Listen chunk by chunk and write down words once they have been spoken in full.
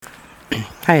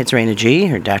Hi, it's Raina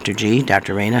G, or Dr. G,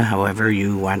 Dr. Raina, however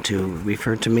you want to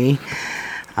refer to me.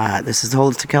 This is the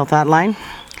Holistic Health Hotline.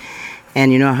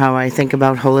 And you know how I think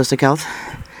about holistic health?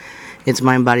 It's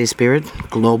mind, body, spirit,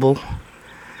 global,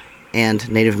 and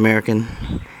Native American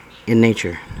in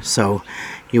nature. So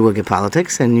you will get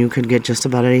politics, and you could get just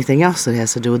about anything else that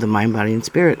has to do with the mind, body, and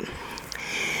spirit.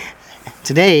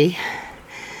 Today,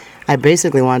 I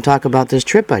basically want to talk about this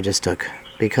trip I just took,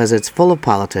 because it's full of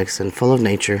politics and full of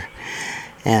nature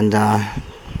and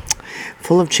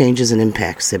full of changes and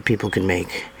impacts that people can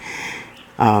make.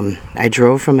 I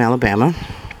drove from Alabama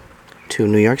to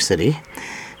New York City.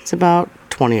 It's about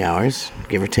 20 hours,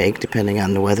 give or take, depending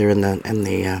on the weather and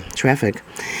the traffic.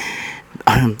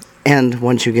 And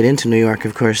once you get into New York,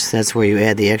 of course, that's where you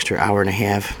add the extra hour and a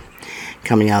half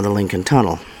coming out of the Lincoln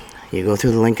Tunnel. You go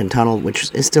through the Lincoln Tunnel,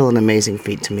 which is still an amazing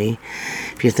feat to me.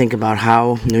 If you think about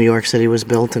how New York City was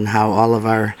built and how all of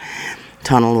our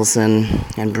tunnels and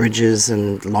bridges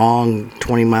and long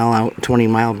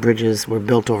 20-mile bridges were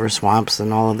built over swamps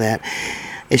and all of that,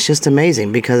 it's just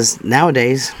amazing, because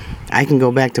nowadays I can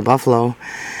go back to Buffalo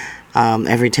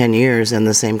every 10 years and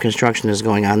the same construction is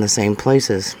going on in the same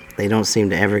places. They don't seem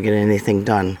to ever get anything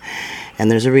done. And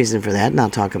there's a reason for that, and I'll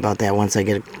talk about that once I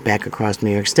get back across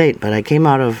New York State. But I came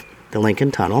out of the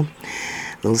Lincoln Tunnel,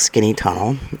 little skinny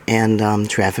tunnel, and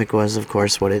traffic was, of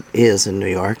course, what it is in New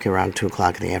York around 2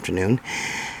 o'clock in the afternoon.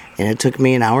 And it took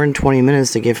me an hour and 20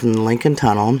 minutes to get from the Lincoln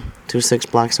Tunnel to 6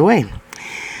 blocks away.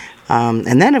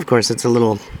 And then, of course, it's a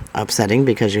little upsetting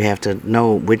because you have to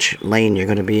know which lane you're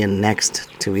going to be in next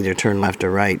to either turn left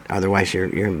or right. Otherwise,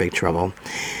 you're in big trouble.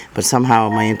 But somehow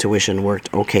my intuition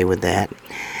worked okay with that.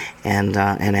 And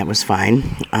that was fine.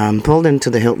 Pulled into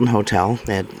the Hilton Hotel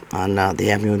on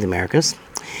the Avenue of the Americas,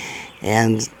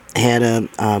 and had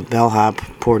a bellhop,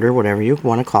 porter, whatever you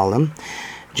want to call them,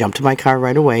 jumped to my car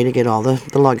right away to get all the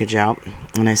luggage out.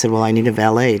 And I said, well, I need a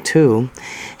valet too.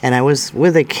 And I was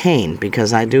with a cane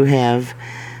because I do have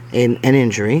an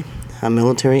injury, a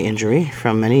military injury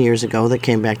from many years ago that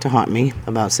came back to haunt me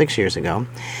about 6 years ago.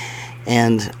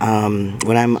 And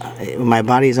when my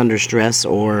body's under stress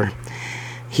or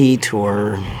heat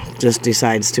or just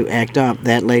decides to act up,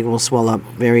 that leg will swell up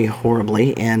very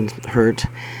horribly and hurt,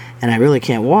 and I really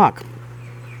can't walk.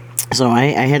 So I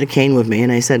had a cane with me,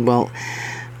 and I said, well,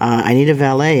 I need a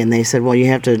valet. And they said, well, you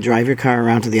have to drive your car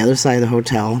around to the other side of the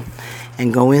hotel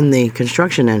and go in the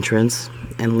construction entrance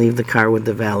and leave the car with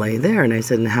the valet there. And I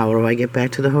said, and how do I get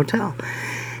back to the hotel?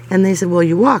 And they said, well,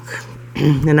 you walk.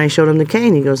 And I showed him the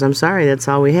cane. He goes, I'm sorry, that's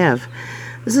all we have.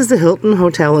 This is the Hilton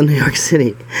Hotel in New York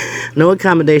City. No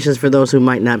accommodations for those who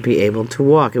might not be able to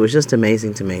walk. It was just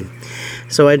amazing to me.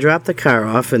 So I dropped the car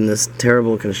off in this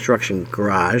terrible construction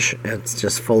garage. It's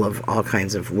just full of all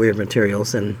kinds of weird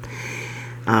materials. And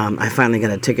I finally got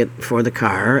a ticket for the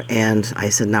car. And I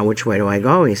said, now which way do I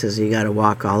go? He says, you got to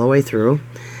walk all the way through,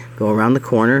 go around the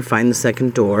corner, find the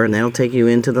second door, and that'll take you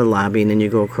into the lobby. And then you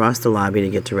go across the lobby to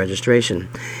get to registration.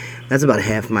 That's about a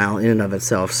half mile in and of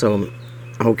itself. So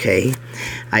okay,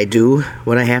 I do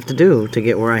what I have to do to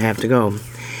get where I have to go.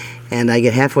 And I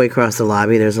get halfway across the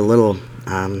lobby. There's a little,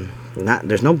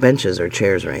 there's no benches or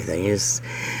chairs or anything. It's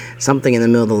something in the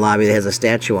middle of the lobby that has a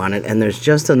statue on it, and there's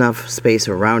just enough space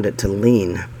around it to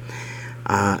lean.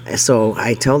 So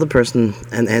I tell the person,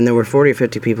 and there were 40 or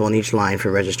 50 people in each line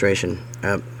for registration.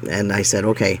 And I said,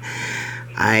 okay,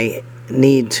 I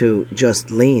need to just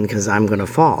lean because I'm going to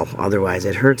fall. Otherwise,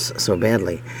 it hurts so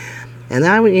badly. And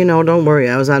don't worry,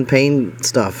 I was on pain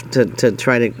stuff to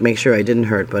try to make sure I didn't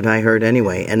hurt, but I hurt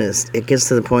anyway. And it gets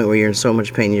to the point where you're in so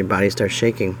much pain, your body starts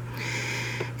shaking.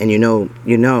 And you know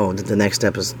that the next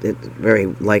step is very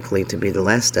likely to be the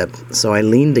last step. So I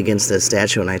leaned against the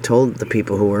statue, and I told the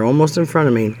people who were almost in front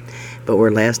of me, but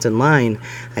were last in line,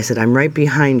 I said, I'm right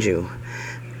behind you.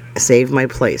 Save my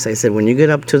place. I said, when you get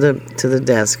up to the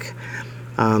desk,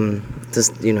 the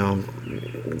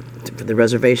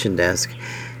reservation desk,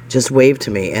 just wave to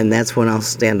me, and that's when I'll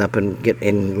stand up and get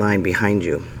in line behind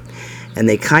you. And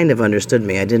they kind of understood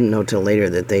me. I didn't know till later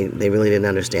that they really didn't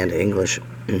understand English.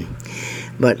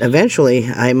 But eventually,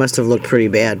 I must have looked pretty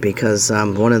bad because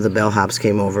one of the bellhops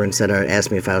came over and asked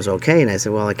me if I was okay, and I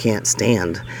said, well, I can't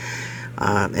stand,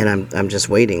 and I'm just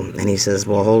waiting. And he says,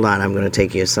 well, hold on, I'm going to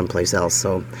take you someplace else.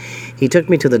 So he took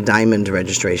me to the Diamond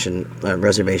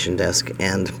reservation desk,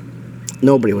 and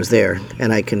nobody was there.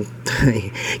 And I can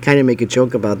kind of make a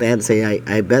joke about that and say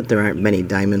I bet there aren't many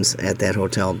diamonds at that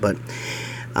hotel. But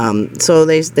so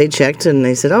they checked, and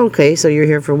they said, oh, okay, so you're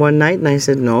here for one night? And I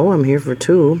said, no, I'm here for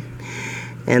 2.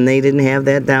 And they didn't have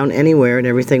that down anywhere, and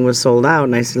everything was sold out.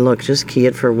 And I said, look, just key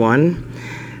it for one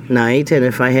night, and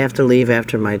if I have to leave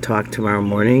after my talk tomorrow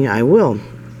morning, I will.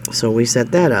 So we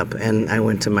set that up, and I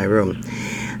went to my room.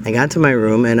 I got to my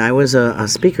room, and I was a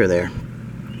speaker there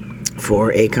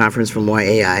for a conference from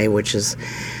YAI, which is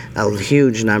a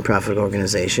huge nonprofit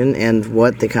organization, and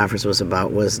what the conference was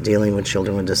about was dealing with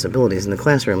children with disabilities in the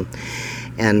classroom.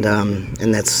 And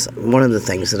that's one of the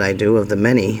things that I do, of the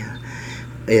many,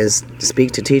 is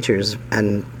speak to teachers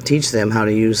and teach them how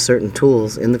to use certain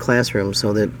tools in the classroom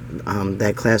so that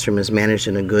that classroom is managed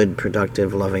in a good,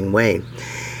 productive, loving way.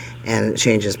 And it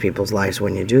changes people's lives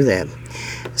when you do that.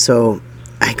 So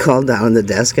I called down the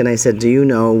desk and I said, do you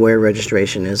know where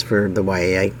registration is for the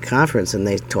YAI conference? And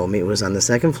they told me it was on the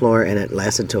second floor and it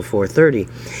lasted till 4:30.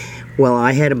 Well,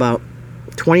 I had about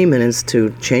 20 minutes to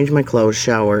change my clothes,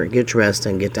 shower, get dressed,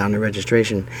 and get down to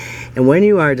registration. And when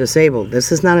you are disabled,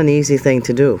 this is not an easy thing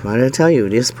to do. I'm going to tell you,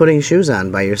 just putting shoes on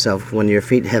by yourself when your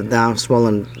feet have now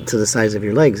swollen to the size of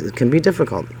your legs, it can be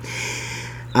difficult.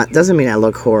 It doesn't mean I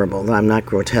look horrible. I'm not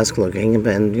grotesque looking,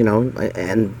 and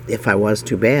and if I was,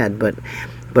 too bad. But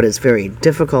it's very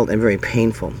difficult and very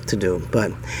painful to do.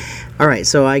 But all right,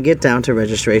 so I get down to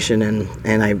registration, and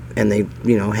they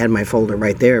had my folder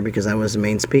right there because I was the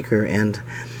main speaker, and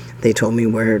they told me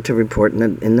where to report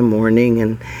in the morning,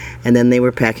 and then they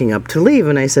were packing up to leave,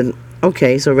 and I said,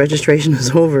 okay, so registration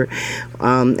is over.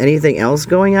 Anything else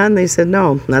going on? They said,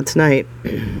 no, not tonight.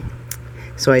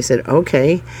 So I said,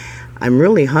 okay. I'm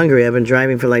really hungry. I've been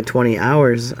driving for like 20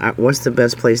 hours. What's the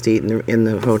best place to eat in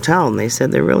the hotel? And they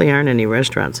said there really aren't any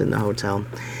restaurants in the hotel.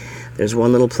 There's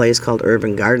one little place called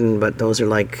Urban Garden, but those are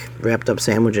like wrapped up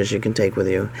sandwiches you can take with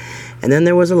you. And then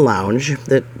there was a lounge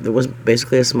that was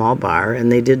basically a small bar,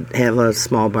 and they did have a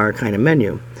small bar kind of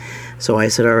menu. So I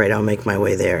said, all right, I'll make my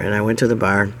way there. And I went to the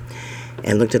bar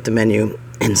and looked at the menu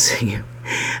and see.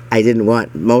 I didn't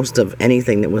want most of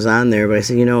anything that was on there, but I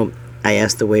said, I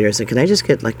asked the waiter, I said, can I just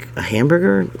get like a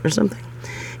hamburger or something?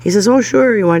 He says, oh,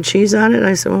 sure, you want cheese on it?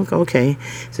 I said, well, okay.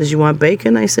 He says, you want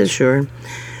bacon? I said, sure.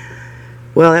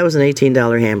 Well, that was an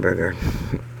 $18 hamburger.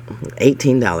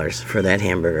 $18 for that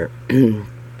hamburger. And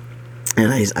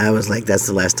I was like, that's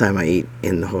the last time I eat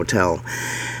in the hotel.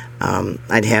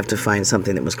 I'd have to find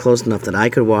something that was close enough that I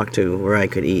could walk to where I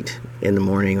could eat in the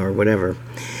morning or whatever.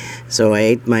 So I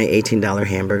ate my $18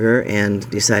 hamburger and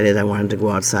decided I wanted to go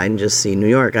outside and just see New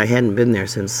York. I hadn't been there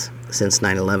since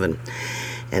 9/11.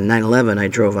 And 9/11, I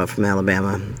drove up from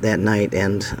Alabama that night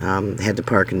and had to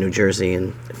park in New Jersey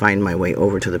and find my way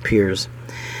over to the piers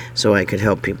so I could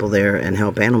help people there and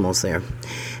help animals there.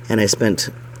 And I spent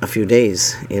a few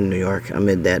days in New York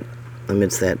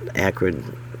amidst that acrid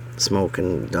smoke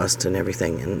and dust and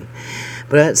everything.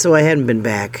 So I hadn't been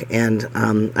back, and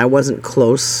I wasn't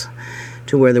close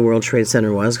to where the World Trade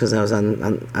Center was because I was on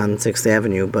 6th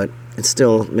Avenue, but it's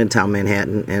still Midtown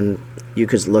Manhattan, and you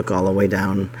could look all the way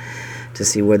down to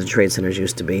see where the Trade Centers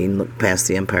used to be and look past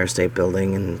the Empire State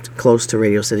Building and close to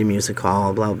Radio City Music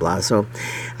Hall, blah, blah. So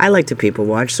I like to people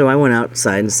watch, so I went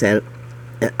outside and sat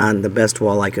on the best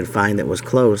wall I could find that was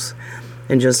close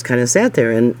and just kind of sat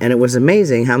there, and it was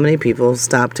amazing how many people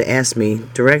stopped to ask me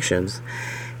directions.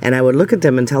 And I would look at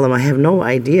them and tell them, I have no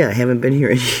idea. I haven't been here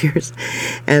in years.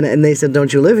 And they said,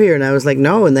 don't you live here? And I was like,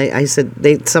 no. And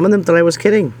some of them thought I was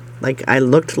kidding. Like, I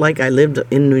looked like I lived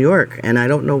in New York, and I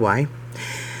don't know why.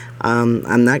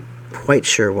 I'm not quite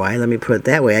sure why. Let me put it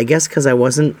that way. I guess because I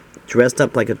wasn't dressed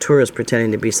up like a tourist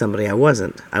pretending to be somebody I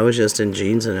wasn't. I was just in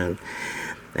jeans and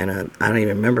I don't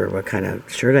even remember what kind of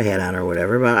shirt I had on or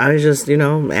whatever. But I was just,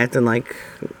 acting like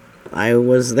I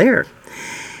was there.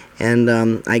 And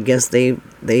I guess they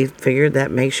figured that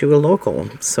makes you a local.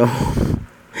 So,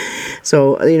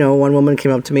 one woman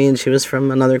came up to me, and she was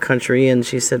from another country, and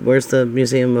she said, where's the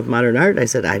Museum of Modern Art? I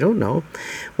said, I don't know.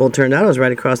 Well, it turned out it was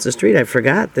right across the street. I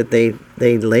forgot that they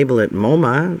label it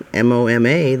MoMA,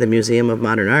 M-O-M-A, the Museum of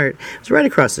Modern Art. It was right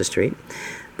across the street.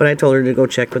 But I told her to go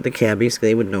check with the cabbies.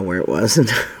 They would know where it was.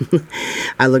 And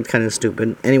I looked kind of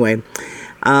stupid. Anyway,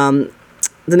 the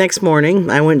next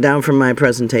morning, I went down from my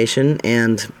presentation,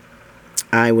 and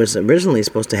I was originally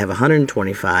supposed to have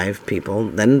 125 people,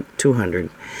 then 200,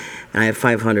 and I have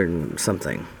 500 and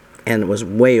something, and it was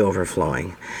way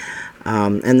overflowing.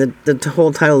 And the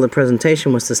whole title of the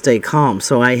presentation was to stay calm,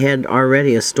 so I had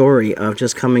already a story of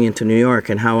just coming into New York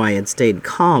and how I had stayed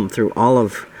calm through all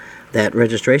of that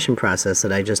registration process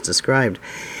that I just described.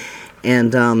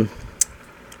 And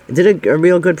did a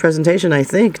real good presentation, I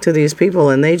think, to these people,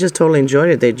 and they just totally enjoyed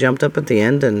it. They jumped up at the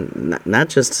end and not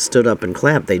just stood up and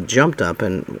clapped, they jumped up,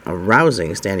 and a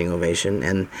rousing standing ovation,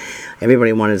 and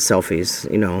everybody wanted selfies,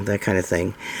 that kind of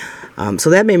thing. So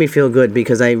that made me feel good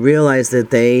because I realized that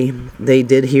they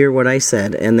did hear what I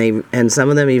said, and some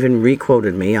of them even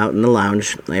re-quoted me out in the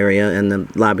lounge area and the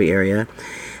lobby area.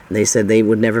 they said they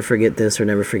would never forget this or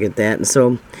never forget that. And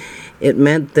so it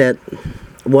meant that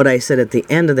what I said at the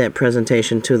end of that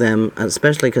presentation to them,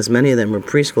 especially because many of them were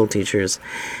preschool teachers,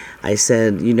 I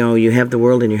said, you have the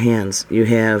world in your hands. You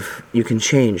can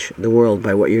change the world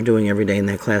by what you're doing every day in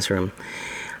that classroom.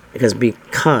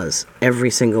 Because every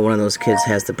single one of those kids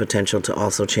has the potential to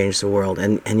also change the world,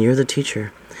 and you're the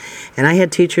teacher. And I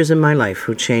had teachers in my life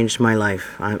who changed my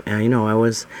life. I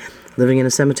was living in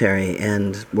a cemetery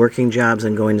and working jobs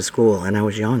and going to school, and I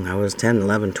was young. I was 10,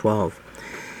 11, 12.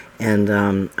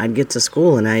 And I'd get to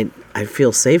school, and I'd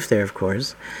feel safe there, of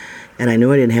course, and I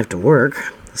knew I didn't have to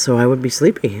work, so I would be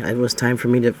sleepy. It was time for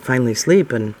me to finally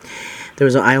sleep, and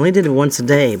I only did it once a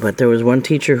day, but there was one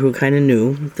teacher who kind of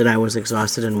knew that I was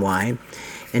exhausted and why,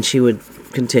 and she would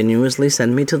continuously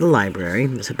send me to the library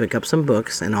to pick up some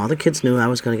books, and all the kids knew I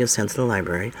was going to get sent to the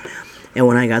library. And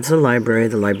when I got to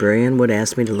the librarian would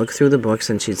ask me to look through the books,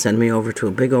 and she'd send me over to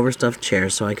a big overstuffed chair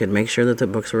so I could make sure that the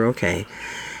books were okay.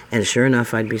 And sure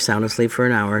enough, I'd be sound asleep for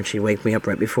an hour, and she'd wake me up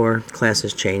right before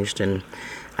classes changed, and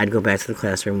I'd go back to the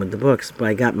classroom with the books. But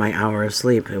I got my hour of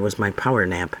sleep. It was my power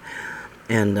nap.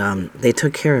 And they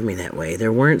took care of me that way.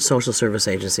 There weren't social service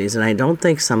agencies, and I don't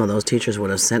think some of those teachers would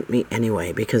have sent me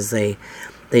anyway, because they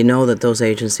know that those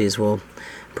agencies will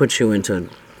put you into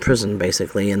prison,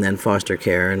 basically, and then foster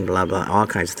care and blah, blah. All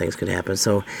kinds of things could happen.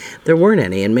 So there weren't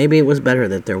any, and maybe it was better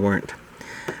that there weren't.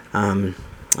 I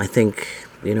think,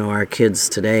 our kids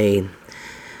today,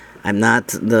 I'm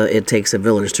not it takes a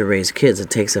village to raise kids. It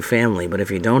takes a family. But if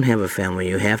you don't have a family,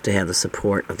 you have to have the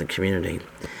support of the community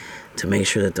to make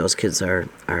sure that those kids are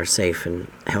safe and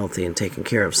healthy and taken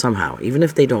care of somehow, even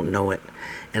if they don't know it.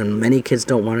 And many kids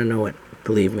don't want to know it,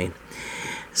 believe me.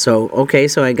 So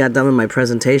I got done with my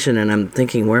presentation, and I'm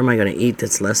thinking, where am I going to eat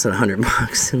that's less than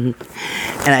 $100? And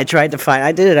I tried to find,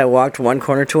 I did it. I walked one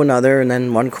corner to another, and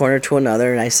then one corner to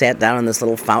another, and I sat down in this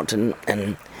little fountain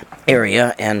and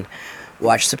area and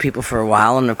watched the people for a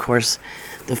while. And of course,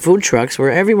 the food trucks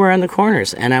were everywhere on the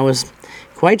corners, and I was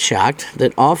quite shocked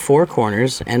that all four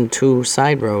corners and two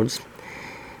side roads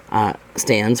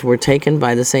stands were taken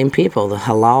by the same people, the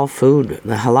halal food,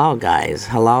 the halal guys,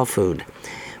 halal food,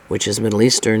 which is Middle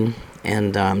Eastern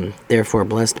and therefore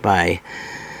blessed by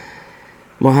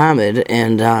Muhammad.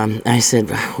 And I said,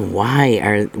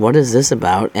 what is this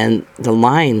about? And the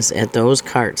lines at those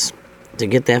carts to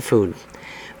get that food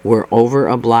were over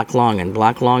a block long, and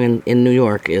block long in New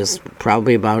York is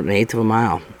probably about an eighth of a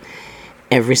mile.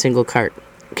 Every single cart,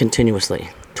 continuously,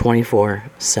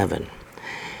 24/7.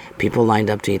 People lined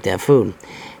up to eat that food.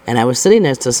 And I was sitting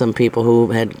next to some people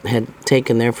who had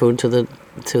taken their food to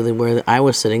where I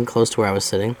was sitting, close to where I was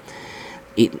sitting,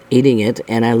 eating it.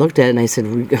 And I looked at it and I said,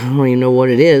 I don't even know what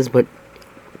it is, but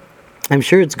I'm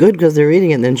sure it's good because they're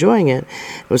eating it and enjoying it.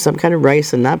 It was some kind of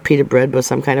rice, and not pita bread, but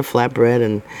some kind of flat bread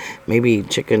and maybe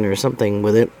chicken or something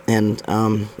with it. And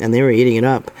they were eating it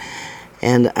up.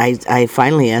 And I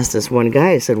finally asked this one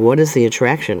guy, I said, what is the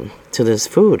attraction to this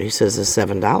food? He says it's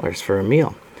 $7 for a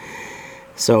meal.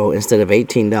 So instead of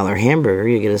 $18 hamburger,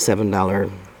 you get a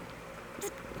 $7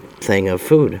 thing of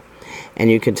food.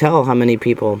 And you could tell how many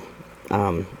people,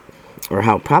 or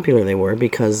how popular they were,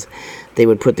 because they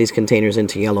would put these containers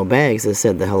into yellow bags that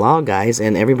said the halal guys,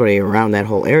 and everybody around that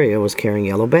whole area was carrying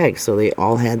yellow bags, so they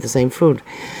all had the same food.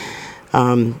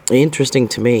 Interesting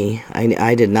to me.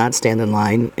 I did not stand in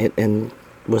line and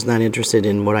was not interested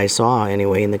in what I saw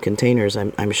anyway in the containers.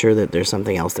 I'm sure that there's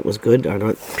something else that was good,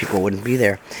 or people wouldn't be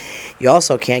there. You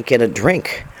also can't get a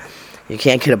drink. You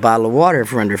can't get a bottle of water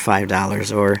for under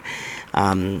 $5, or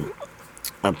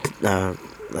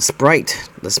a Sprite.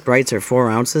 The Sprites are 4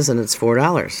 ounces, and it's $4,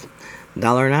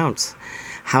 $1 an ounce.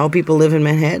 How people live in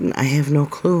Manhattan, I have no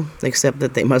clue, except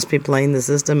that they must be playing the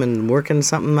system and working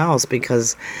something else,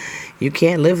 because you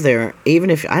can't live there. Even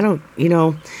if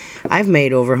I've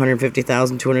made over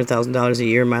 $150,000, $200,000 a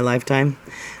year in my lifetime.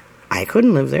 I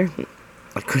couldn't live there.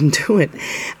 I couldn't do it.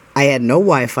 I had no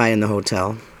Wi-Fi in the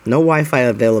hotel, no Wi-Fi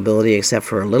availability except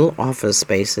for a little office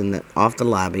space off the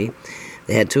lobby.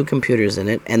 They had 2 computers in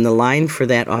it, and the line for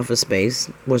that office space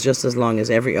was just as long as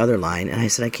every other line. And I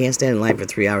said, I can't stand in line for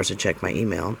 3 hours to check my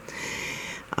email.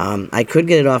 I could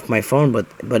get it off my phone,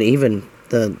 but even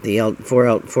the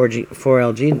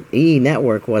 4LGE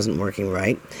network wasn't working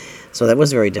right. So that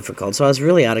was very difficult. So I was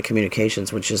really out of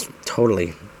communications, which is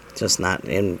totally just not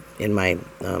in my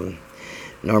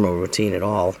normal routine at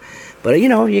all. But,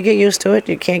 you get used to it.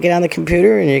 You can't get on the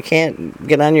computer, and you can't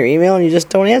get on your email, and you just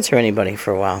don't answer anybody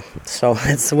for a while. So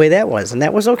that's the way that was, and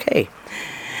that was okay.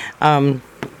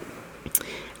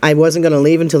 I wasn't going to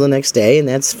leave until the next day, and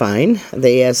that's fine.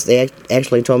 They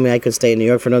actually told me I could stay in New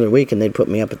York for another week, and they'd put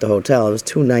me up at the hotel. It was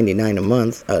 $2.99 a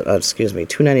month.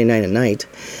 $2.99 a night.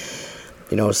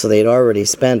 So they'd already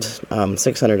spent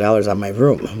 $600 on my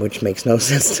room, which makes no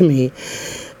sense to me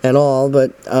at all.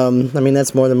 But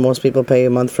that's more than most people pay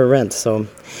a month for rent. So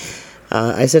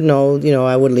I said no.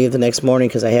 I would leave the next morning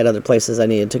because I had other places I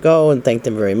needed to go, and thanked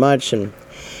them very much, and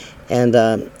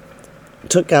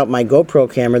took out my GoPro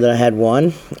camera that I had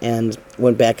won and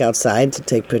went back outside to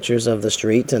take pictures of the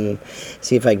street and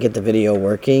see if I could get the video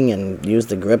working and use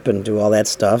the grip and do all that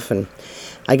stuff. And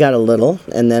I got a little,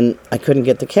 and then I couldn't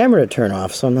get the camera to turn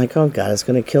off. So I'm like, oh, God, it's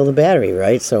going to kill the battery,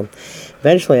 right? So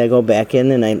eventually I go back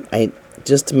in, and I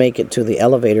just to make it to the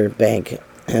elevator bank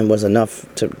and was enough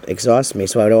to exhaust me.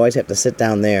 So I would always have to sit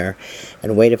down there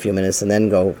and wait a few minutes and then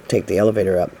go take the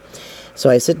elevator up.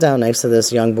 So I sit down next to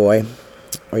this young boy,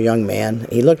 or young man.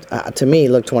 He looked, to me, he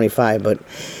looked 25,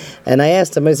 and I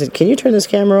asked him, I said, can you turn this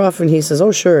camera off? And he says,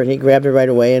 oh, sure. And he grabbed it right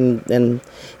away and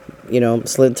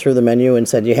slid through the menu and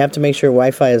said, you have to make sure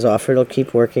Wi-Fi is off, or it'll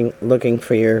keep looking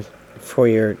for your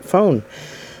phone.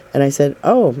 And I said,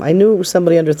 oh, I knew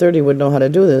somebody under 30 would know how to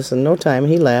do this in no time.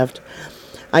 He laughed.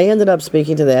 I ended up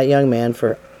speaking to that young man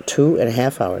for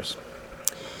 2.5 hours.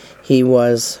 He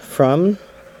was from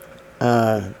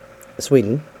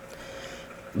Sweden,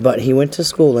 but he went to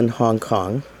school in Hong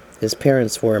Kong. His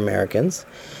parents were Americans.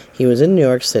 He was in New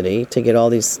York City to get all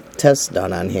these tests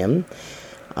done on him,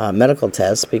 medical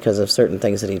tests, because of certain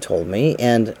things that he told me.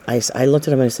 And I looked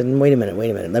at him and I said, wait a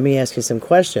minute. Let me ask you some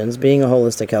questions. Being a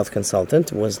holistic health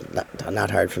consultant was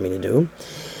not hard for me to do.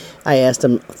 I asked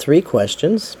him 3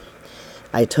 questions.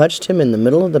 I touched him in the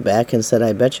middle of the back and said,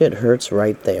 I bet you it hurts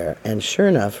right there. And sure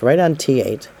enough, right on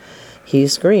T8, he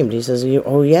screamed. He says,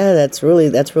 oh yeah, that's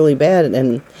really bad.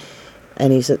 And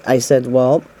he said, I said,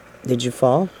 well, did you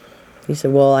fall? He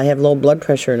said, well, I have low blood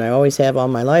pressure, and I always have all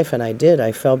my life, and I did.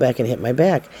 I fell back and hit my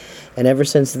back. And ever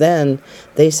since then,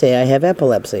 they say I have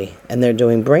epilepsy, and they're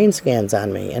doing brain scans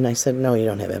on me. And I said, no, you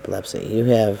don't have epilepsy. You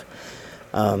have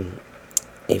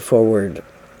a forward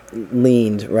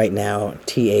leaned right now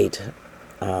T8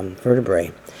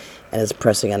 vertebrae, and it's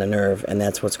pressing on a nerve, and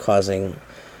that's what's causing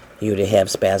you to have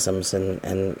spasms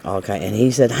and all kind. And he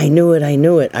said, I knew it. I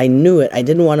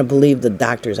didn't want to believe the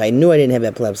doctors. I knew I didn't have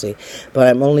epilepsy, but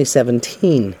I'm only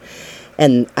 17.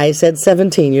 And I said,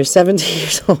 17? You're 17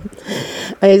 years old?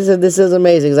 I said, this is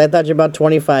amazing, because I thought you're about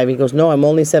 25. He goes, no, I'm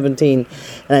only 17.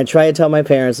 And I try to tell my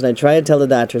parents, and I try to tell the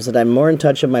doctors that I'm more in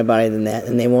touch with my body than that,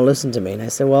 and they won't listen to me. And I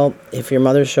said, well, if your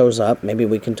mother shows up, maybe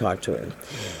we can talk to her.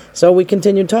 So we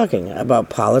continued talking about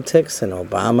politics and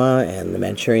Obama and the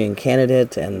Manchurian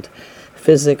Candidate and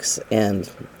physics and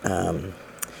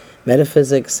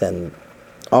metaphysics and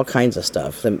all kinds of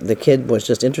stuff. The kid was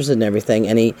just interested in everything,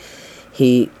 and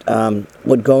he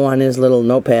would go on his little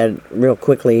notepad real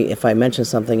quickly if I mentioned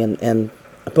something and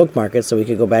bookmark it so we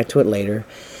could go back to it later.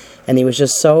 And he was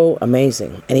just so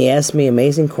amazing. And he asked me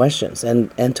amazing questions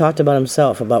and talked about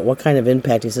himself, about what kind of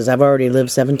impact. He says, I've already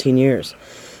lived 17 years.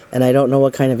 And I don't know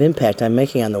what kind of impact I'm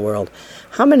making on the world.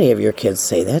 How many of your kids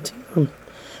say that to you?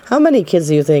 How many kids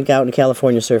do you think out in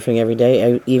California surfing every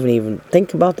day even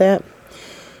think about that?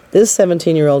 This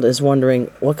 17-year-old is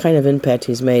wondering what kind of impact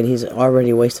he's made. He's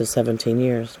already wasted 17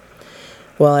 years.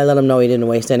 Well, I let him know he didn't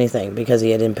waste anything, because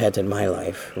he had impacted my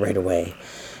life right away.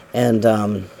 And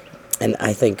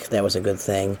I think that was a good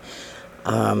thing.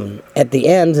 At the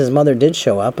end, his mother did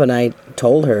show up, and I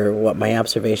told her what my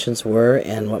observations were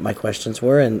and what my questions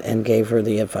were, and gave her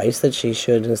the advice that she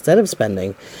should, instead of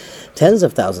spending tens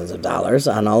of thousands of dollars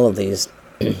on all of these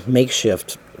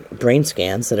makeshift brain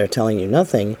scans that are telling you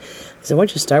nothing, I said, why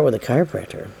don't you start with a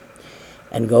chiropractor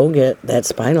and go get that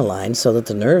spinal line, so that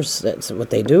the nerves, that's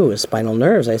what they do, is spinal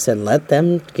nerves. I said, let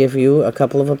them give you a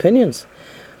couple of opinions.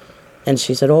 And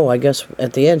she said, oh, I guess,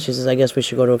 at the end, she says, I guess we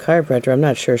should go to a chiropractor. I'm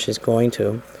not sure she's going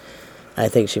to. I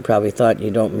think she probably thought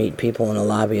you don't meet people in a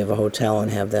lobby of a hotel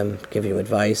and have them give you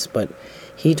advice. But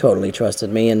he totally trusted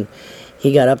me, and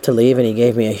he got up to leave, and he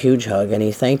gave me a huge hug, and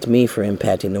he thanked me for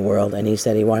impacting the world, and he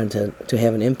said he wanted to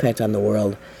have an impact on the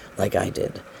world like I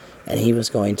did. And he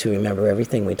was going to remember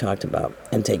everything we talked about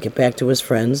and take it back to his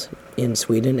friends in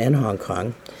Sweden and Hong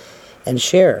Kong and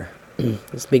share.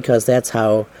 It's because that's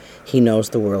how he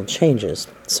knows the world changes.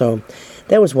 So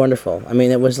that was wonderful. I mean,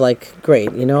 it was like great.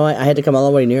 I had to come all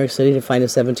the way to New York City to find a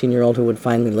 17-year-old who would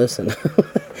finally listen.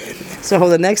 So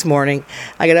the next morning,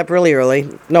 I got up really early.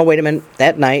 No, wait a minute.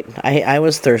 That night, I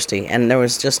was thirsty, and there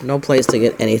was just no place to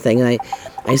get anything. And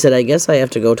I said, I guess I have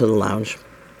to go to the lounge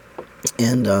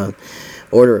and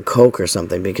order a Coke or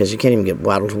something, because you can't even get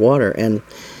bottled water. And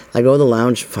I go to the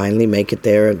lounge, finally make it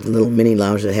there, the little mini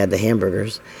lounge that had the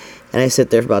hamburgers. And I sit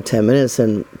there for about 10 minutes,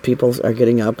 and people are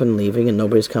getting up and leaving, and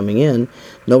nobody's coming in.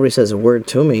 Nobody says a word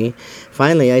to me.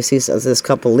 Finally, I see this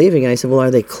couple leaving, and I said, well,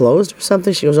 are they closed or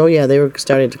something? She goes, oh, yeah, they were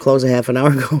starting to close a half an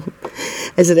hour ago.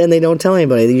 I said, and they don't tell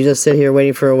anybody. You just sit here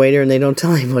waiting for a waiter, and they don't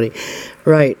tell anybody.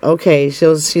 Right, okay.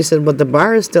 She said, but the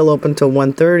bar is still open till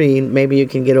 1:30. Maybe you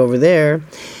can get over there.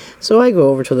 So I go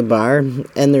over to the bar,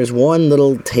 and there's one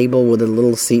little table with a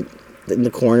little seat in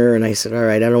the corner, and I said, all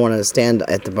right, I don't want to stand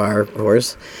at the bar, of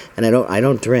course, and I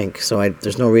don't drink, so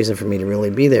there's no reason for me to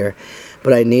really be there,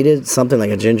 but I needed something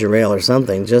like a ginger ale or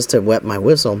something just to wet my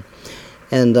whistle.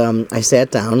 And I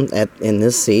sat down in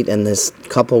this seat, and this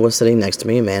couple was sitting next to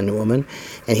me, a man and a woman,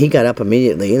 and he got up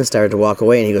immediately and started to walk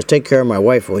away, and he goes, take care of my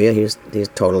wife, will you? He's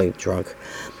totally drunk.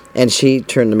 And she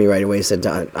turned to me right away and said,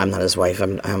 I'm not his wife.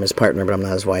 I'm his partner, but I'm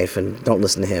not his wife, and don't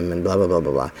listen to him, and blah, blah, blah,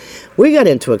 blah, blah. We got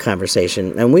into a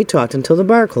conversation, and we talked until the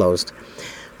bar closed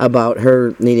about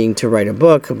her needing to write a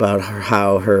book about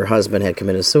how her husband had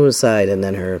committed suicide, and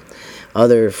then her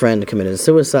other friend committed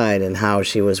suicide, and how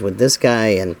she was with this guy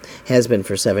and has been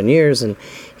for 7 years. And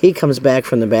he comes back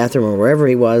from the bathroom or wherever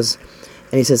he was,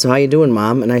 and he says, so how you doing,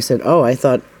 Mom? And I said, oh,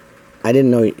 I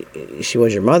didn't know she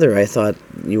was your mother. I thought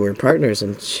you were partners.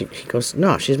 And she goes,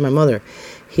 no, she's my mother.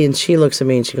 She looks at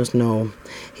me and she goes, no,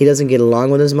 he doesn't get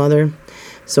along with his mother.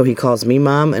 So he calls me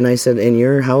Mom. And I said, and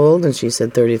you're how old? And she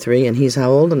said 33. And he's how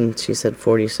old? And she said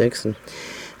 46. And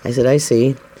I said, I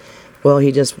see. Well,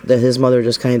 his mother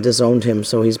just kind of disowned him.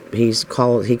 So he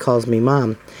calls me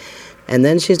Mom. And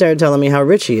then she started telling me how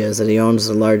rich he is, that he owns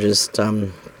the largest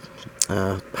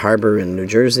harbor in New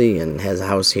Jersey, and has a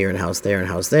house here and a house there and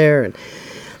a house there, and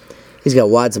he's got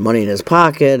wads of money in his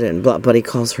pocket, and blah, but he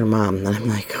calls her Mom. And I'm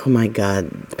like, oh my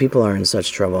God, people are in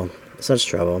such trouble.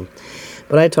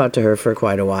 But I talked to her for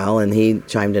quite a while, and he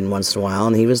chimed in once in a while,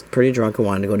 and he was pretty drunk and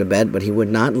wanted to go to bed, but he would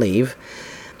not leave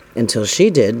until she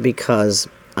did, because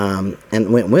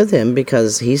and went with him,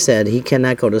 because he said he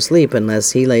cannot go to sleep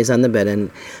unless he lays on the bed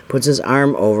and puts his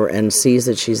arm over and sees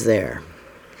that she's there.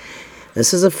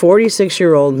 This is a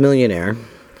 46-year-old millionaire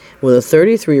with a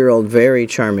 33-year-old very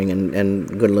charming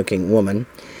and good-looking woman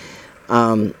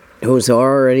who's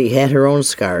already had her own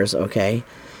scars, okay?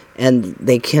 And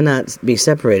they cannot be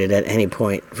separated at any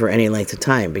point for any length of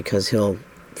time, because he'll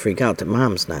freak out that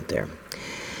Mom's not there.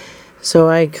 So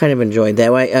I kind of enjoyed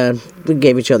that. We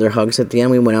gave each other hugs at the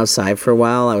end. We went outside for a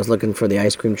while. I was looking for the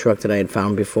ice cream truck that I had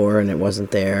found before, and it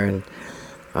wasn't there.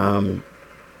 And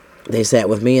they sat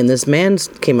with me, and this man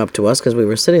came up to us because we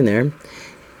were sitting there,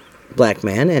 black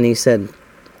man, and he said,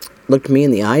 looked me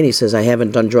in the eye, and he says, I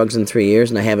haven't done drugs in 3 years,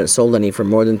 and I haven't sold any for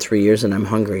more than 3 years, and I'm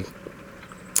hungry.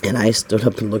 And I stood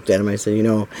up and looked at him. I said,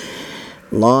 a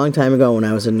long time ago when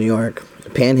I was in New York, a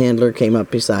panhandler came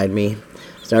up beside me,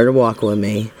 started walking with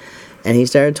me, and he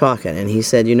started talking, and he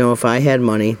said, if I had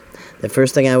money, the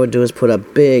first thing I would do is put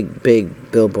up big,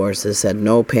 big billboards that said,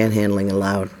 no panhandling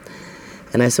allowed.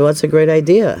 And I said, well, that's a great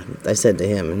idea, I said to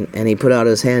him. And he put out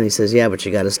his hand. He says, yeah, but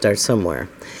you got to start somewhere.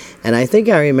 And I think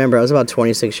I remember, I was about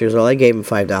 26 years old. I gave him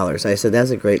 $5. I said,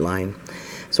 that's a great line.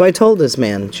 So I told this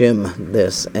man, Jim,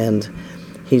 this, and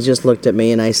he just looked at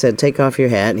me, and I said, take off your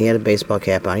hat. And he had a baseball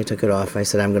cap on. He took it off. I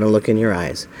said, I'm going to look in your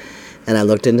eyes. And I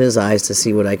looked into his eyes to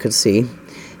see what I could see.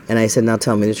 And I said, now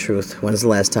tell me the truth. When's the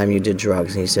last time you did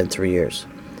drugs? And he said, 3 years.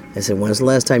 I said, when's the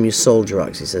last time you sold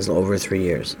drugs? He says, over 3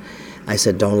 years. I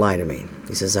said, don't lie to me.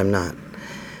 He says, I'm not.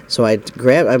 So I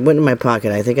went in my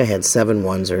pocket. I think I had 7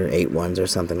 ones or 8 ones or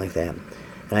something like that.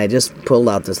 And I just pulled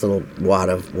out this little wad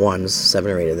of ones,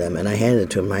 7 or 8 of them, and I handed it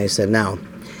to him. I said, now,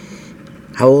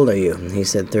 how old are you? And he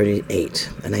said, 38.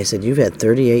 And I said, you've had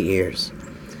 38 years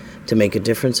to make a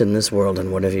difference in this world,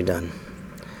 and what have you done?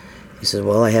 He says,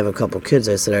 well, I have a couple kids.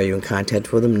 I said, are you in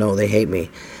contact with them? No, they hate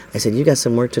me. I said, you got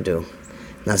some work to do.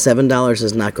 Now, $7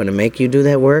 is not going to make you do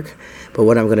that work, but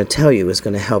what I'm going to tell you is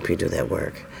going to help you do that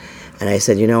work. And I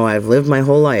said, I've lived my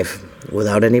whole life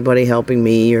without anybody helping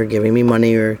me or giving me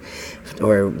money or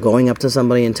going up to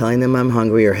somebody and telling them I'm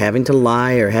hungry or having to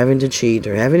lie or having to cheat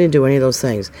or having to do any of those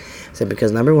things. I said,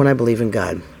 because number one, I believe in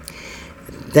God.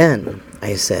 Then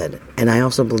I said, and I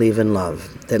also believe in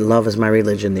love, that love is my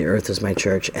religion, the earth is my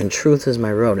church, and truth is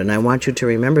my road. And I want you to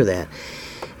remember that.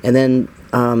 And then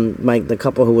the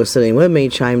couple who was sitting with me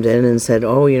chimed in and said,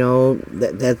 oh,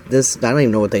 this, I don't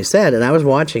even know what they said. And I was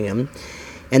watching him.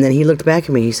 And then he looked back at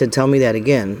me. He said, tell me that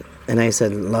again. And I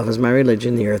said, love is my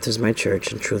religion, the earth is my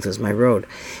church, and truth is my road.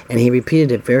 And he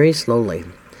repeated it very slowly.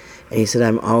 And he said,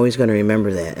 I'm always going to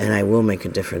remember that, and I will make a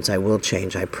difference. I will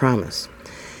change, I promise.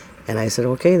 And I said,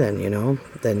 okay then,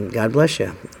 then God bless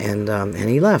you. And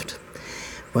he left.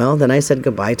 Well, then I said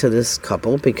goodbye to this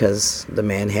couple because the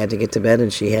man had to get to bed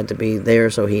and she had to be there,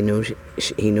 so he knew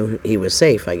he knew he was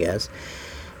safe, I guess.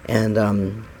 And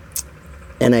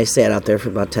I sat out there for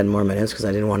about 10 more minutes because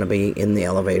I didn't want to be in the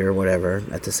elevator or whatever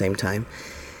at the same time.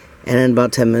 And then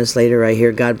about 10 minutes later, I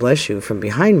hear "God bless you" from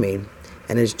behind me,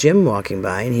 and it's Jim walking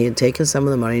by, and he had taken some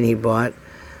of the money and he bought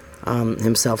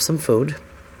himself some food,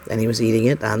 and he was eating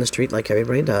it on the street like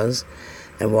everybody does,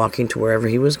 and walking to wherever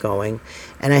he was going.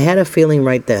 And I had a feeling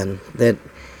right then that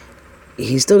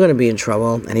he's still going to be in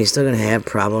trouble, and he's still going to have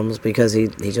problems because he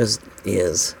just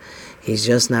is. He's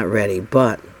just not ready.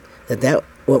 But that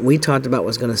what we talked about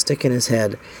was going to stick in his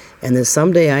head, and that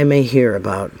someday I may hear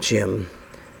about Jim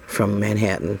from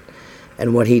Manhattan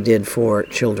and what he did for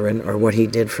children or what he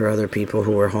did for other people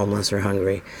who were homeless or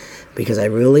hungry, because I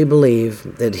really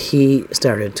believe that he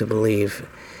started to believe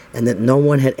and that no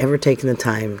one had ever taken the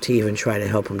time to even try to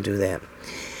help him do that.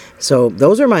 So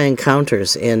those are my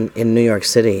encounters in New York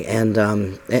City, and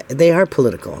they are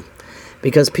political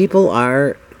because people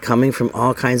are coming from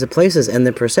all kinds of places, and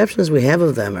the perceptions we have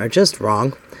of them are just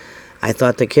wrong. I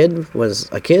thought the kid was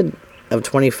a kid of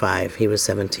 25. He was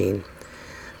 17.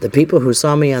 The people who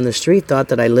saw me on the street thought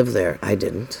that I lived there. I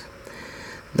didn't.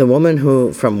 The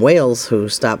woman from Wales who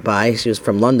stopped by, she was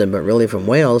from London, but really from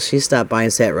Wales, she stopped by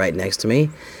and sat right next to me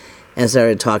and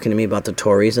started talking to me about the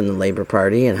Tories and the Labour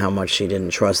Party and how much she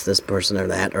didn't trust this person or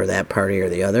that party or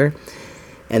the other.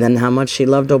 And then how much she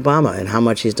loved Obama and how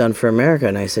much he's done for America.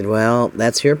 And I said, well,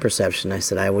 that's your perception. I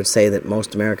said, I would say that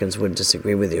most Americans would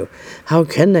disagree with you. How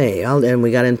can they? And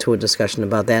we got into a discussion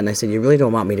about that. And I said, you really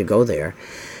don't want me to go there,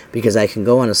 because I can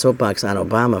go on a soapbox on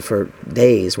Obama for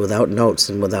days without notes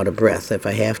and without a breath if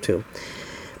I have to.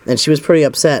 And she was pretty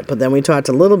upset. But then we talked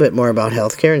a little bit more about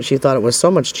healthcare, and she thought it was so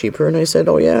much cheaper. And I said,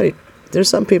 oh, yeah, there's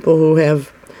some people who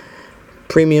have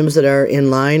premiums that are in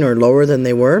line or lower than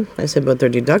they were. I said, but their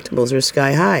deductibles are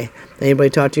sky high. Anybody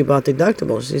talk to you about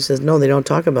deductibles? She says, no, they don't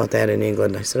talk about that in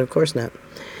England. I said, of course not.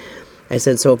 I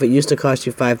said, so if it used to cost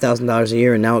you $5,000 a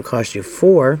year and now it costs you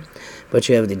 $4,000, but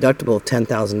you have a deductible of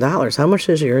 $10,000, how much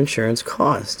does your insurance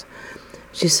cost?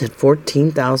 She said,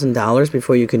 $14,000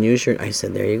 before you can use your... I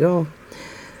said, there you go.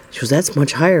 She goes, that's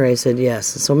much higher. I said, yes.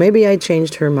 So maybe I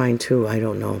changed her mind too. I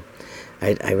don't know.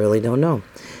 I really don't know.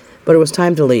 But it was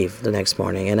time to leave the next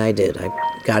morning, and I did. I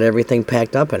got everything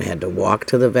packed up and had to walk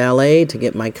to the valet to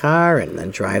get my car and then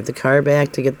drive the car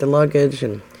back to get the luggage,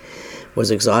 and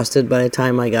was exhausted by the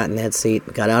time I got in that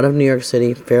seat. Got out of New York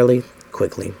City fairly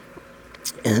quickly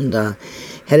and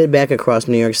headed back across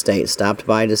New York State. Stopped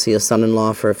by to see a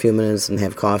son-in-law for a few minutes and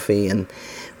have coffee, and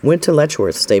went to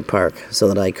Letchworth State Park so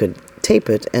that I could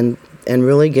tape it and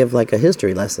really give like a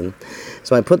history lesson.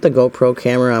 So I put the GoPro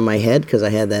camera on my head because I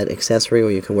had that accessory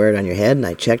where you can wear it on your head, and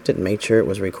I checked it and made sure it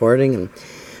was recording, and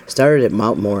started at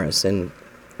Mount Morris,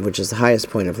 which is the highest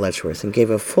point of Letchworth, and gave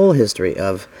a full history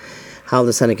of how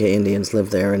the Seneca Indians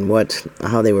lived there and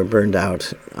how they were burned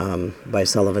out by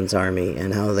Sullivan's army,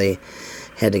 and how they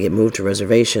had to get moved to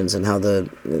reservations, and how the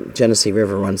Genesee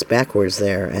River runs backwards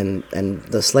there, and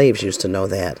the slaves used to know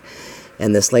that.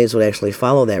 And the slaves would actually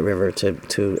follow that river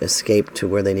to escape to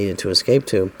where they needed to escape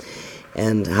to,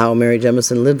 and how Mary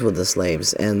Jemison lived with the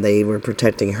slaves, and they were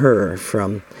protecting her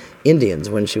from Indians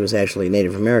when she was actually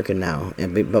Native American now,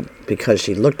 but because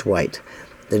she looked white,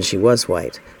 then she was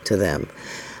white to them.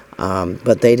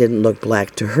 But they didn't look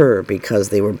black to her because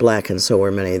they were black, and so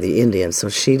were many of the Indians, so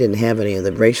she didn't have any of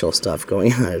the racial stuff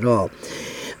going on at all.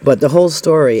 But the whole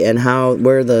story and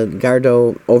where the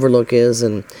Gardow Overlook is,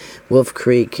 and Wolf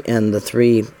Creek, and the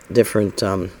 3 different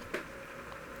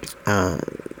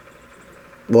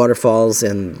waterfalls,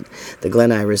 and the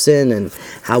Glen Iris Inn, and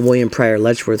how William Pryor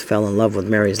Letchworth fell in love with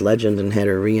Mary's Legend and had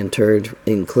her reinterred,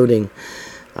 including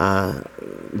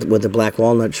with the black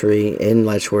walnut tree in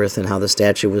Letchworth, and how the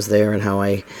statue was there, and how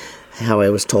I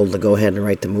was told to go ahead and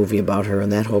write the movie about her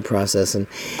and that whole process. And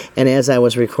as I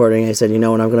was recording, I said, and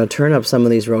I'm going to turn up some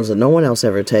of these roads that no one else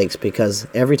ever takes, because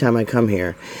every time I come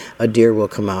here, a deer will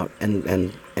come out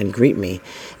and greet me.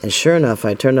 And sure enough,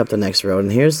 I turned up the next road,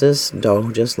 and here's this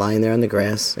doe just lying there on the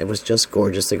grass. It was just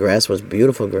gorgeous. The grass was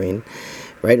beautiful green,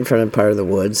 right in front of part of the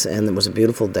woods, and it was a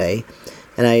beautiful day.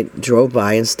 And I drove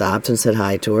by and stopped and said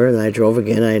hi to her, and I drove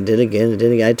again, and I did again,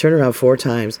 I turned around 4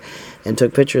 times and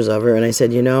took pictures of her, and I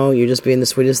said, you're just being the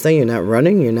sweetest thing. You're not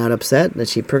running, you're not upset. And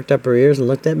she perked up her ears and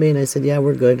looked at me, and I said, yeah,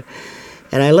 we're good.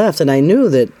 And I left, and I knew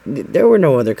that there were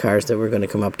no other cars that were going to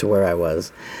come up to where I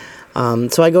was.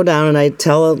 So I go down, and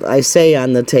I say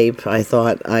on the tape, I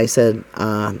said,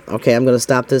 okay, I'm going to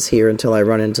stop this here until I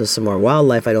run into some more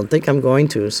wildlife. I don't think I'm going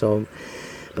to,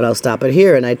 but I'll stop it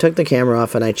here. And I took the camera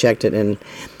off, and I checked it, and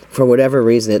for whatever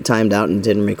reason, it timed out and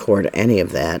didn't record any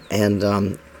of that.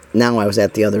 And now I was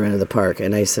at the other end of the park,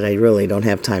 and I said, I really don't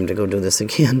have time to go do this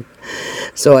again.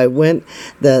 So I went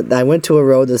to a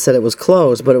road that said it was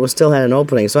closed, but it was still had an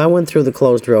opening. So I went through the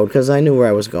closed road because I knew where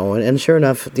I was going. And sure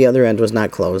enough, the other end was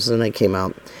not closed, and I came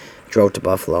out, drove to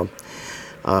Buffalo.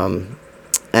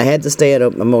 I had to stay at a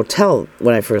motel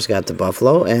when I first got to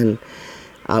Buffalo, and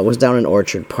it was down in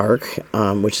Orchard Park,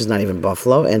 which is not even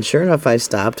Buffalo. And sure enough, I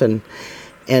stopped, and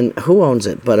who owns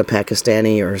it but a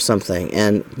Pakistani or something?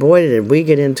 And boy, did we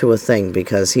get into a thing,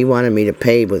 because he wanted me to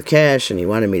pay with cash, and he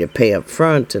wanted me to pay up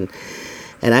front, and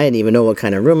I didn't even know what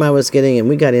kind of room I was getting, and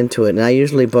we got into it. And I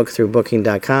usually book through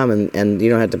Booking.com, and you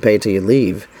don't have to pay till you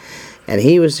leave. And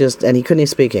he was and he couldn't even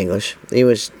speak English. He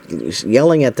was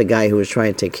yelling at the guy who was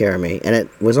trying to take care of me, and it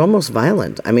was almost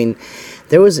violent. I mean,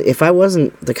 if I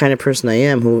wasn't the kind of person I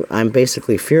am, who I'm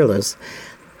basically fearless,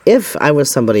 if I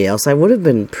was somebody else, I would have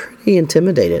been pretty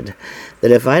intimidated.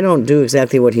 That if I don't do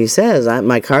exactly what he says,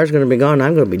 my car's going to be gone,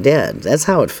 I'm going to be dead. That's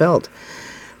how it felt.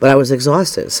 But I was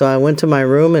exhausted. So I went to my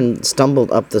room and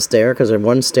stumbled up the stair, because there's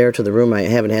one stair to the room. I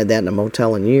haven't had that in a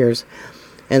motel in years.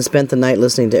 And spent the night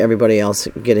listening to everybody else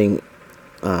getting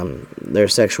their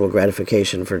sexual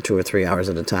gratification for 2 or 3 hours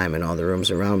at a time in all the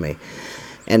rooms around me.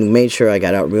 And made sure I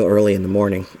got out real early in the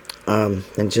morning. And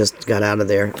just got out of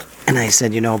there. And I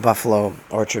said, Buffalo,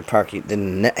 Orchard Park,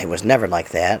 it was never like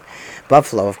that.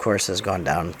 Buffalo, of course, has gone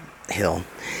downhill.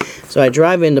 So I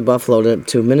drive into Buffalo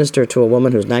to minister to a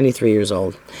woman who's 93 years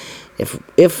old.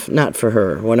 If not for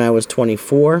her, when I was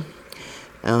 24,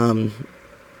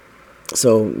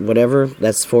 so whatever,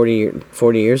 that's 40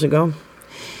 years ago,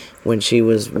 when she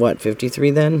was,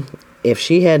 53 then? If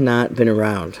she had not been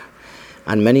around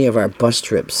on many of our bus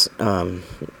trips,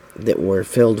 that were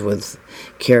filled with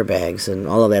care bags and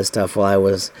all of that stuff while I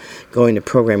was going to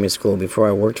programming school before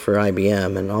I worked for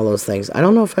IBM and all those things, I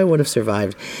don't know if I would have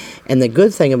survived. And the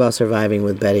good thing about surviving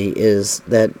with Betty is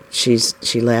that she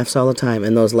laughs all the time,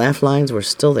 and those laugh lines were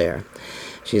still there.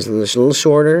 She's a little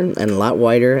shorter and a lot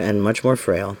whiter and much more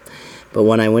frail. But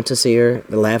when I went to see her,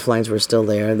 the laugh lines were still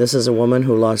there. This is a woman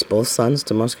who lost both sons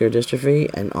to muscular dystrophy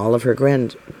and all of her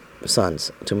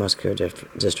grandsons to muscular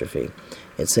dystrophy.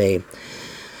 It's a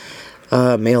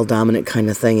male-dominant kind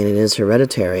of thing, and it is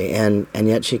hereditary, and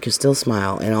yet she could still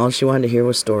smile, and all she wanted to hear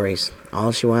was stories.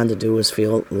 All she wanted to do was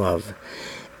feel love.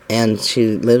 And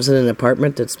she lives in an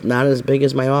apartment that's not as big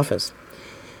as my office.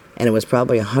 And it was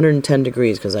probably 110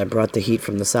 degrees, because I brought the heat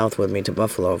from the south with me to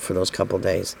Buffalo for those couple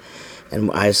days. And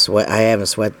I haven't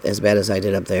sweat as bad as I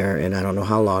did up there, and I don't know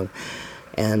how long.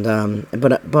 And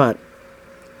but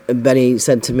Betty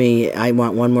said to me, I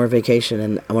want one more vacation.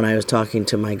 And when I was talking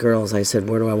to my girls, I said,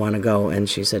 where do I want to go? And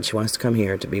she said she wants to come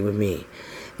here to be with me.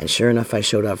 And sure enough, I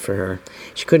showed up for her.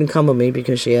 She couldn't come with me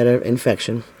because she had an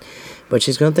infection. But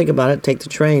she's going to think about it, take the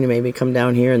train, and maybe come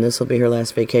down here, and this will be her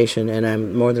last vacation. And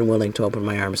I'm more than willing to open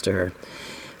my arms to her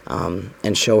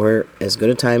and show her as good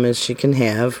a time as she can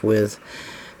have with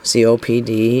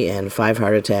COPD and 5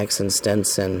 heart attacks and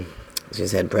stents. And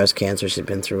she's had breast cancer. She's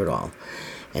been through it all.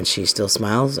 And she still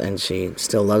smiles, and she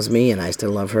still loves me, and I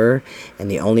still love her. And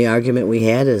the only argument we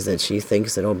had is that she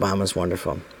thinks that Obama's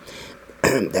wonderful.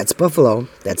 That's Buffalo.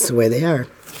 That's the way they are.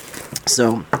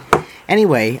 So,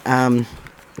 anyway, then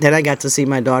I got to see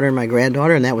my daughter and my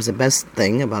granddaughter, and that was the best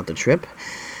thing about the trip.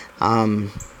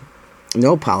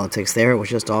 No politics there. It was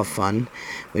just all fun.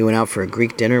 We went out for a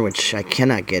Greek dinner, which I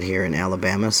cannot get here in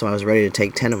Alabama, so I was ready to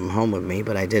take 10 of them home with me,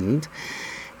 but I didn't.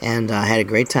 And I had a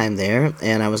great time there,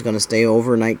 and I was going to stay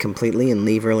overnight completely and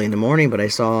leave early in the morning, but I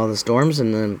saw all the storms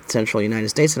in the central United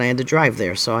States, and I had to drive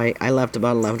there. So I left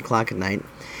about 11 o'clock at night,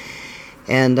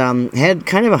 and had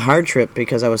kind of a hard trip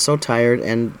because I was so tired,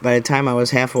 and by the time I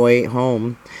was halfway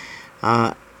home,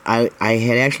 I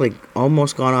had actually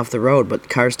almost gone off the road, but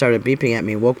cars started beeping at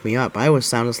me and woke me up. I was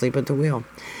sound asleep at the wheel.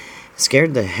 It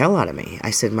scared the hell out of me.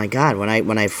 I said, my God,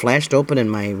 when I flashed open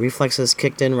and my reflexes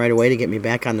kicked in right away to get me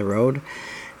back on the road,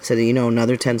 I said,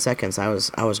 another 10 seconds, I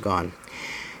was gone.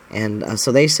 And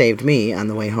so they saved me on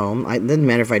the way home. It didn't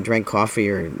matter if I drank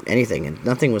coffee or anything, and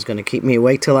nothing was going to keep me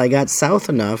awake till I got south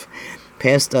enough,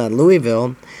 past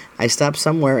Louisville. I stopped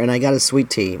somewhere, and I got a sweet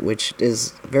tea, which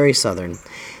is very southern.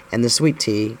 And the sweet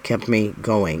tea kept me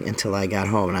going until I got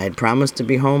home. And I had promised to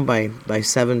be home by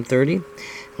 7:30,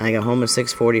 and I got home at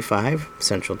 6:45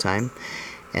 Central Time.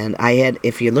 And I had,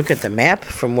 if you look at the map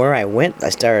from where I went, I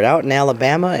started out in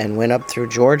Alabama and went up through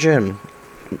Georgia and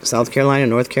South Carolina,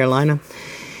 North Carolina,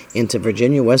 into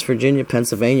Virginia, West Virginia,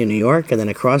 Pennsylvania, New York, and then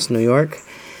across New York,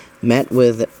 met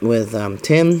with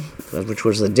Tim, which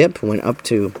was the dip, went up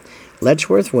to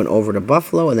Letchworth, went over to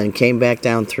Buffalo, and then came back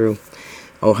down through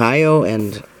Ohio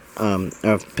and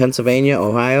of Pennsylvania,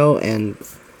 Ohio, and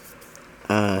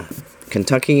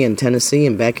Kentucky and Tennessee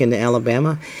and back into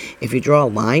Alabama. If you draw a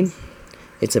line,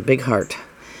 it's a big heart.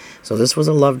 So this was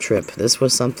a love trip. This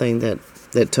was something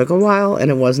that took a while,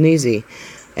 and it wasn't easy,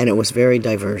 and it was very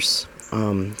diverse.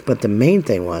 But the main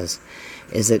thing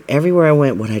is that everywhere I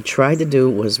went, what I tried to do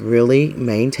was really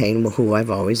maintain who I've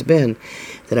always been,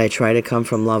 that I try to come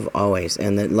from love always,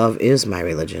 and that love is my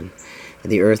religion.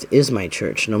 The earth is my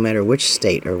church, no matter which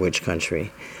state or which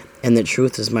country, and that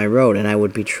truth is my road, and I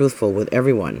would be truthful with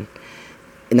everyone,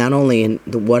 not only in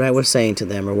what I was saying to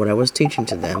them or what I was teaching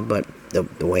to them, but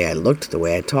the way I looked, the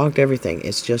way I talked, everything.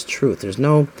 It's just truth. There's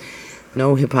no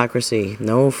hypocrisy,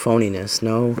 no phoniness,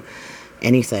 no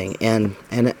anything. And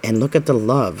look at the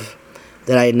love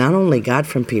that I not only got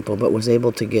from people, but was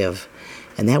able to give.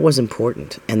 And that was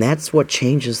important. And that's what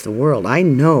changes the world. I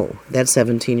know that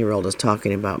 17-year-old is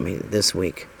talking about me this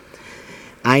week.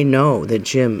 I know that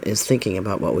Jim is thinking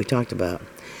about what we talked about.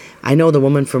 I know the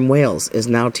woman from Wales is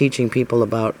now teaching people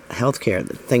about healthcare,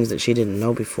 things that she didn't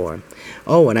know before.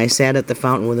 Oh, and I sat at the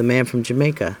fountain with a man from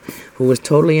Jamaica who was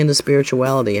totally into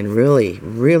spirituality and really,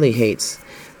 really hates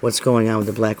what's going on with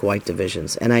the black-white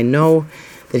divisions. And I know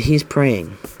that he's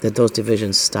praying that those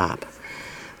divisions stop.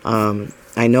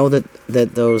 I know that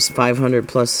those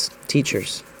 500-plus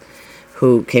teachers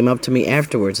who came up to me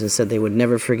afterwards and said they would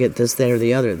never forget this, that, or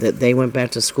the other, that they went back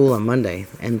to school on Monday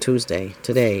and Tuesday,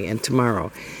 today and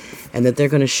tomorrow, and that they're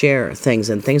going to share things,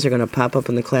 and things are going to pop up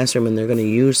in the classroom, and they're going to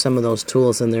use some of those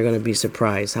tools, and they're going to be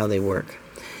surprised how they work.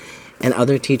 And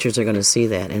other teachers are going to see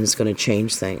that, and it's going to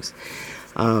change things.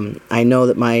 I know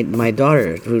that my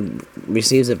daughter, who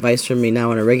receives advice from me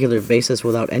now on a regular basis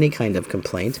without any kind of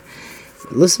complaint,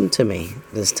 listened to me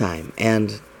this time,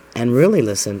 and really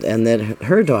listened, and that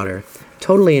her daughter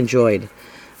totally enjoyed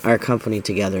our company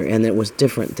together, and it was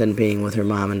different than being with her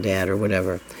mom and dad or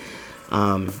whatever.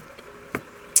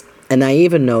 And I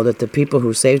even know that the people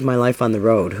who saved my life on the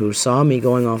road, who saw me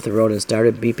going off the road and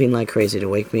started beeping like crazy to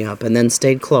wake me up, and then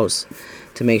stayed close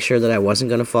to make sure that I wasn't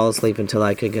going to fall asleep until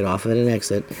I could get off at an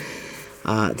exit,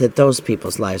 that those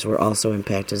people's lives were also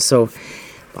impacted. So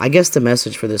I guess the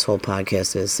message for this whole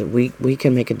podcast is that we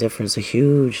can make a difference, a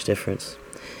huge difference.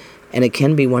 And it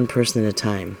can be one person at a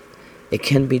time. It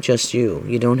can be just you.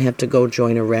 You don't have to go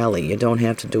join a rally. You don't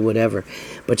have to do whatever.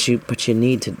 But you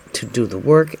need to do the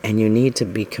work, and you need to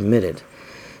be committed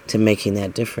to making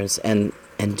that difference. And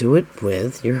do it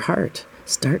with your heart.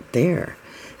 Start there.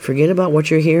 Forget about what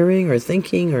you're hearing or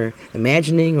thinking or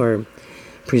imagining or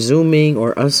presuming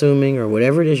or assuming or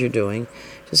whatever it is you're doing.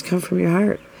 Just come from your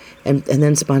heart. And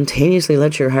then spontaneously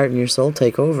let your heart and your soul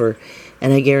take over.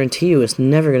 And I guarantee you it's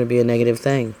never going to be a negative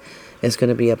thing. It's going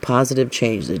to be a positive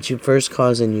change that you first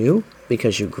cause in you,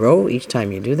 because you grow each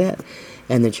time you do that,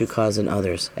 and that you cause in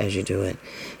others as you do it.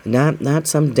 Not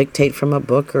some dictate from a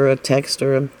book or a text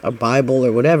or a Bible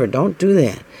or whatever. Don't do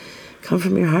that. Come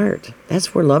from your heart.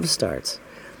 That's where love starts.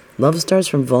 Love starts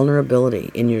from vulnerability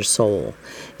in your soul.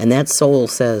 And that soul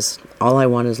says, all I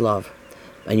want is love.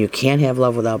 And you can't have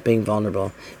love without being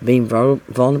vulnerable. Being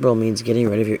vulnerable means getting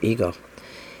rid of your ego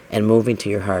and moving to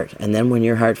your heart. And then when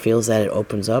your heart feels that, it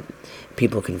opens up.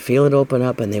 People can feel it open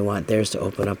up, and they want theirs to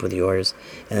open up with yours.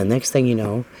 And the next thing you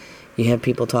know, you have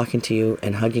people talking to you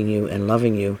and hugging you and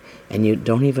loving you, and you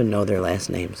don't even know their last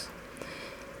names.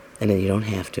 And then you don't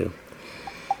have to.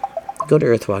 Go to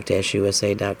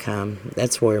earthwalk-usa.com.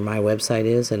 That's where my website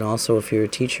is. And also, if you're a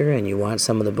teacher and you want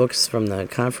some of the books from the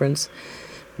conference,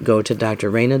 go to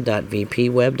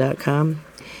drreina.vpweb.com.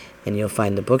 And you'll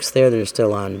find the books there. They're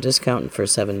still on discount for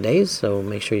 7 days, so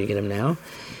make sure you get them now.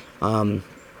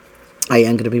 I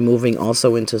am going to be moving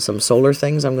also into some solar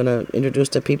things I'm going to introduce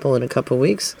to people in a couple of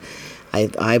weeks.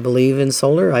 I believe in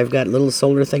solar. I've got little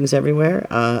solar things everywhere,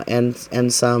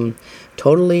 and some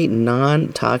totally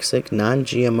non-toxic,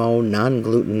 non-GMO,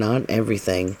 non-gluten,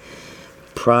 non-everything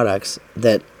products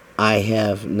that I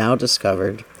have now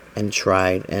discovered and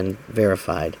tried and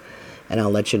verified. And I'll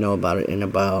let you know about it in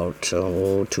about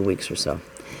 2 weeks or so.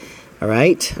 All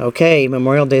right? Okay,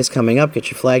 Memorial Day is coming up.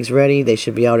 Get your flags ready. They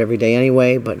should be out every day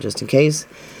anyway, but just in case.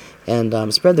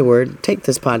 And spread the word. Take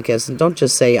this podcast and don't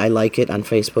just say I like it on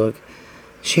Facebook.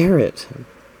 Share it.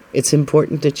 It's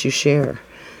important that you share.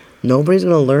 Nobody's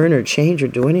going to learn or change or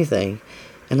do anything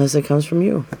unless it comes from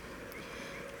you.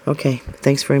 Okay,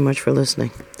 thanks very much for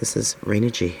listening. This is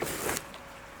Raina G.